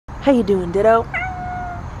How you doing, Ditto?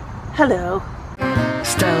 Hello.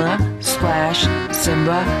 Stella, Splash,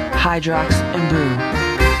 Simba, Hydrox, and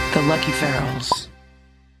Boo, the lucky ferals.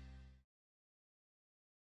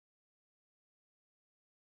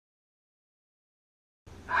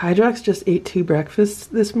 Hydrox just ate 2 breakfasts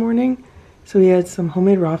this morning. So he had some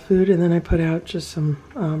homemade raw food, and then I put out just some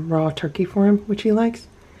raw turkey for him, which he likes.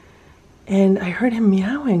 And I heard him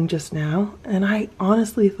meowing just now, and I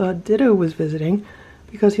honestly thought Ditto was visiting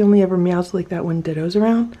because he only ever meows like that when Ditto's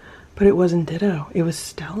around. But it wasn't Ditto, it was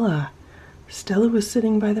Stella. Stella was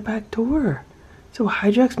sitting by the back door. So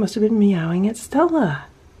Hydrox must have been meowing at Stella.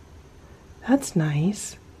 That's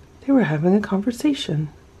nice. They were having a conversation.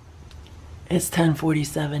 It's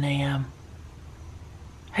 10:47 a.m.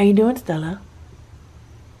 How you doing, Stella?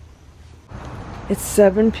 It's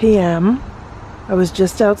 7 p.m. I was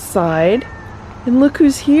just outside, and look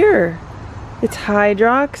who's here. It's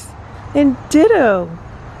Hydrox and Ditto.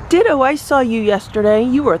 Ditto, I saw you yesterday.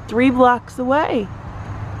 You were 3 blocks away.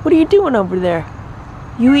 What are you doing over there?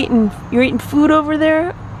 You're eating food over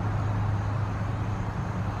there?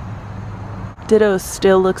 Ditto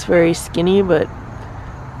still looks very skinny, but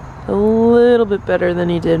a little bit better than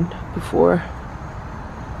he did before.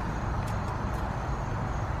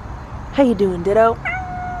 How you doing, Ditto?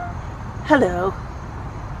 Hello.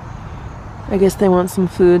 I guess they want some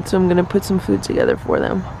food, so I'm gonna put some food together for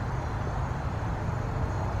them.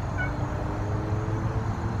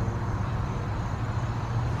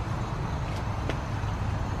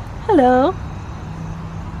 Hello.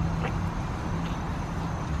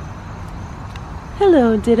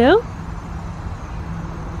 Hello, Ditto.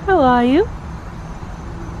 How are you?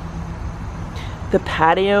 The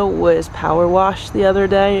patio was power washed the other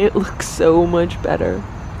day. It looks so much better.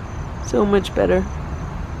 So much better.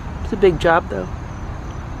 It's a big job though.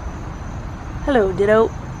 Hello, Ditto.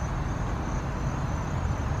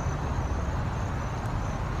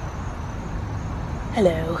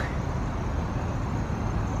 Hello.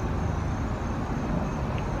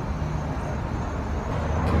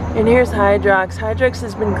 And here's Hydrox. Hydrox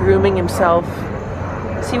has been grooming himself.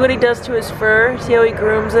 See what he does to his fur? See how he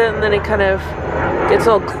grooms it and then it kind of gets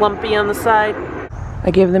all clumpy on the side?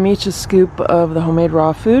 I gave them each a scoop of the homemade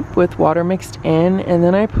raw food with water mixed in, and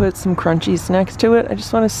then I put some crunchies next to it. I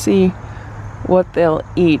just want to see what they'll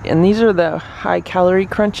eat. And these are the high-calorie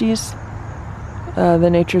crunchies, the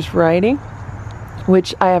Nature's Variety,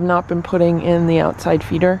 which I have not been putting in the outside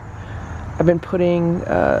feeder. I've been putting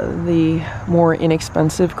the more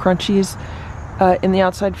inexpensive crunchies in the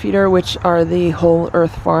outside feeder, which are the Whole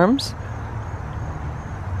Earth Farms.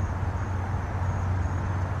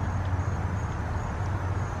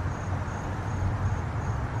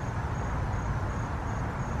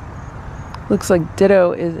 Looks like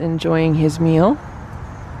Ditto is enjoying his meal.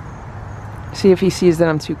 See if he sees that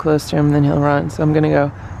I'm too close to him, then he'll run. So I'm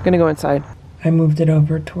gonna go inside. I moved it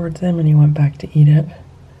over towards him and he went back to eat it.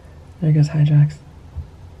 There goes Hydrox.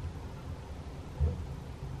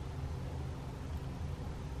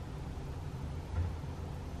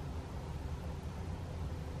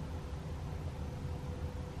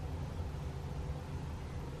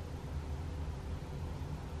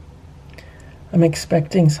 I'm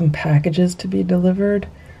expecting some packages to be delivered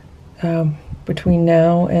between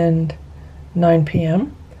now and 9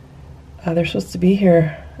 p.m. They're supposed to be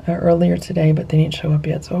here earlier today, but they didn't show up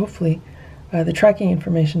yet. So hopefully, the tracking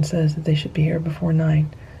information says that they should be here before 9.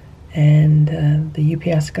 And the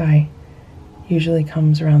UPS guy usually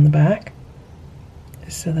comes around the back.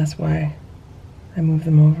 So that's why I moved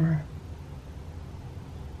them over.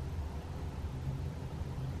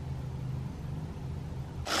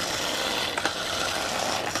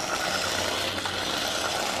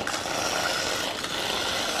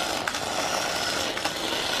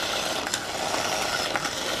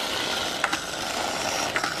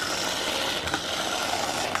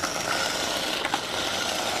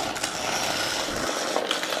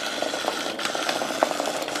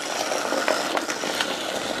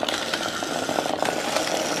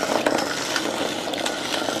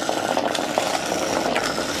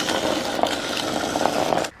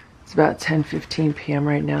 It's about 10:15 p.m.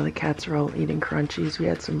 right now. The cats are all eating crunchies. We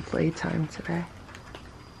had some playtime today.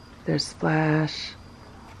 There's Splash,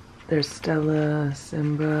 there's Stella,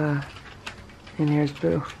 Simba, and here's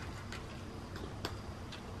Boo.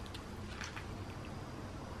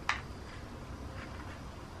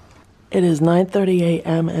 It is 9:30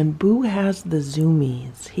 a.m. and Boo has the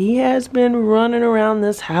Zoomies. He has been running around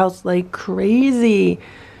this house like crazy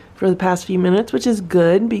for the past few minutes, which is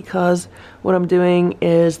good because what I'm doing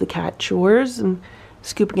is the cat chores. I'm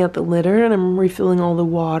scooping out the litter and I'm refilling all the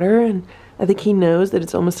water, and I think he knows that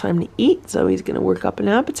it's almost time to eat, so he's gonna work up an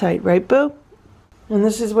appetite, right, Boo? And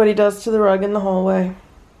this is what he does to the rug in the hallway.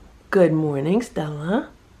 Good morning, Stella.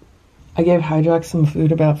 I gave Hydrox some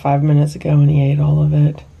food about 5 minutes ago and he ate all of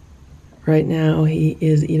it. Right now he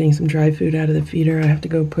is eating some dry food out of the feeder. I have to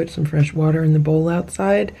go put some fresh water in the bowl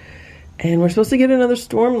outside. And we're supposed to get another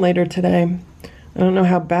storm later today. I don't know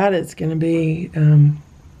how bad it's gonna be.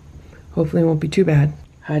 Hopefully it won't be too bad.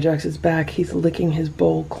 Hydrox is back. He's licking his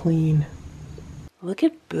bowl clean. Look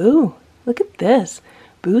at Boo. Look at this.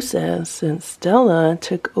 Boo says since Stella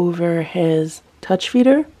took over his touch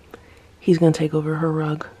feeder, he's gonna take over her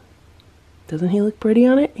rug. Doesn't he look pretty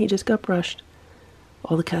on it? He just got brushed.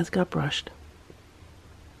 All the cats got brushed.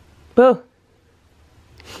 Boo!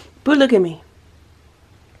 Boo, look at me.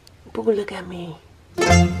 Boo, look at me.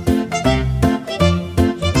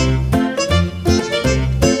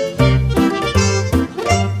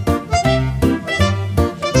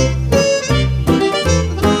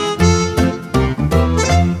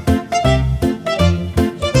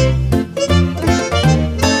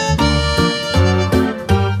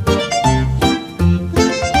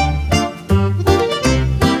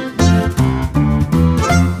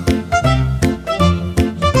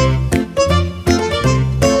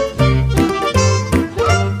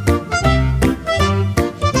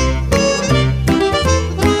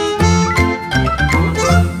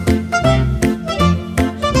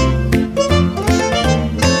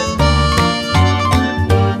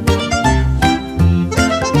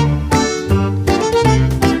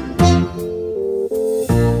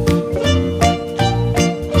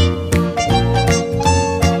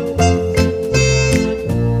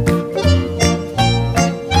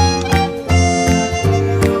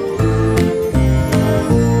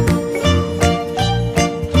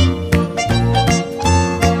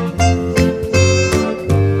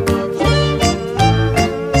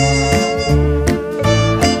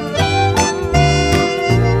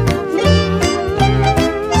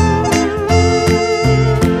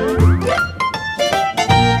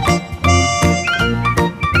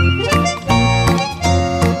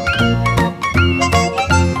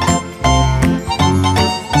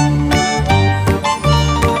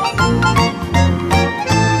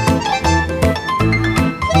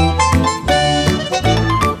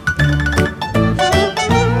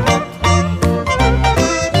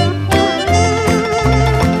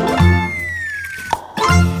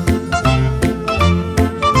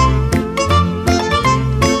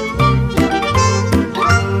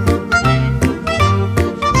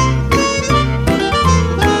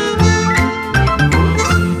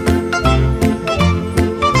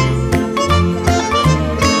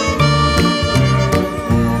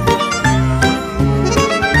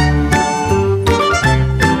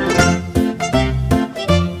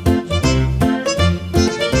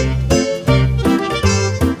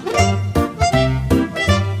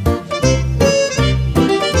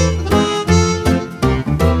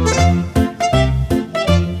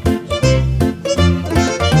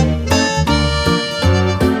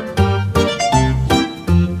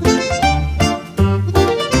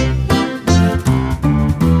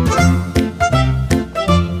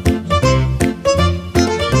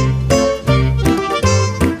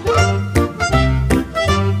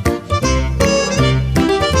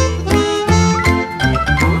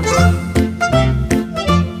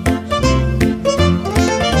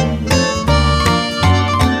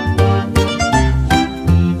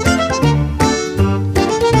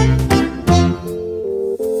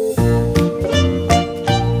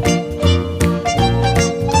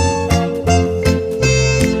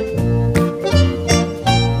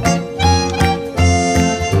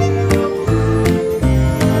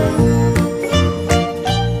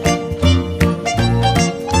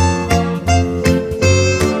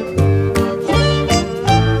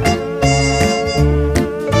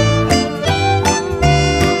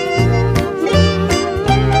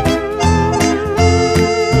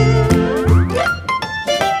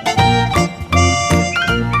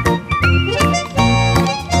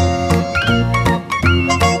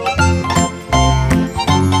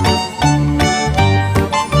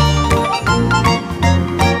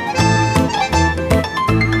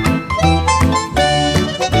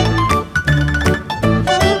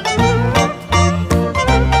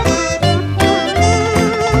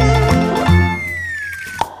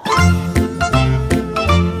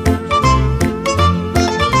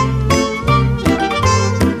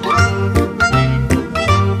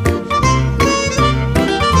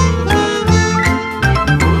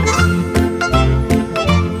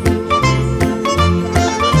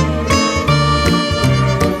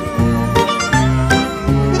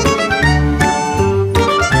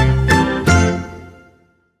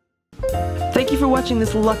 watching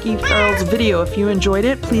this Lucky Ferals video. If you enjoyed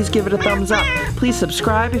it, please give it a thumbs up. Please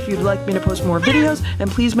subscribe if you'd like me to post more videos, and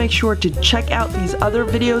please make sure to check out these other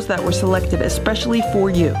videos that were selected especially for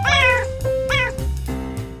you.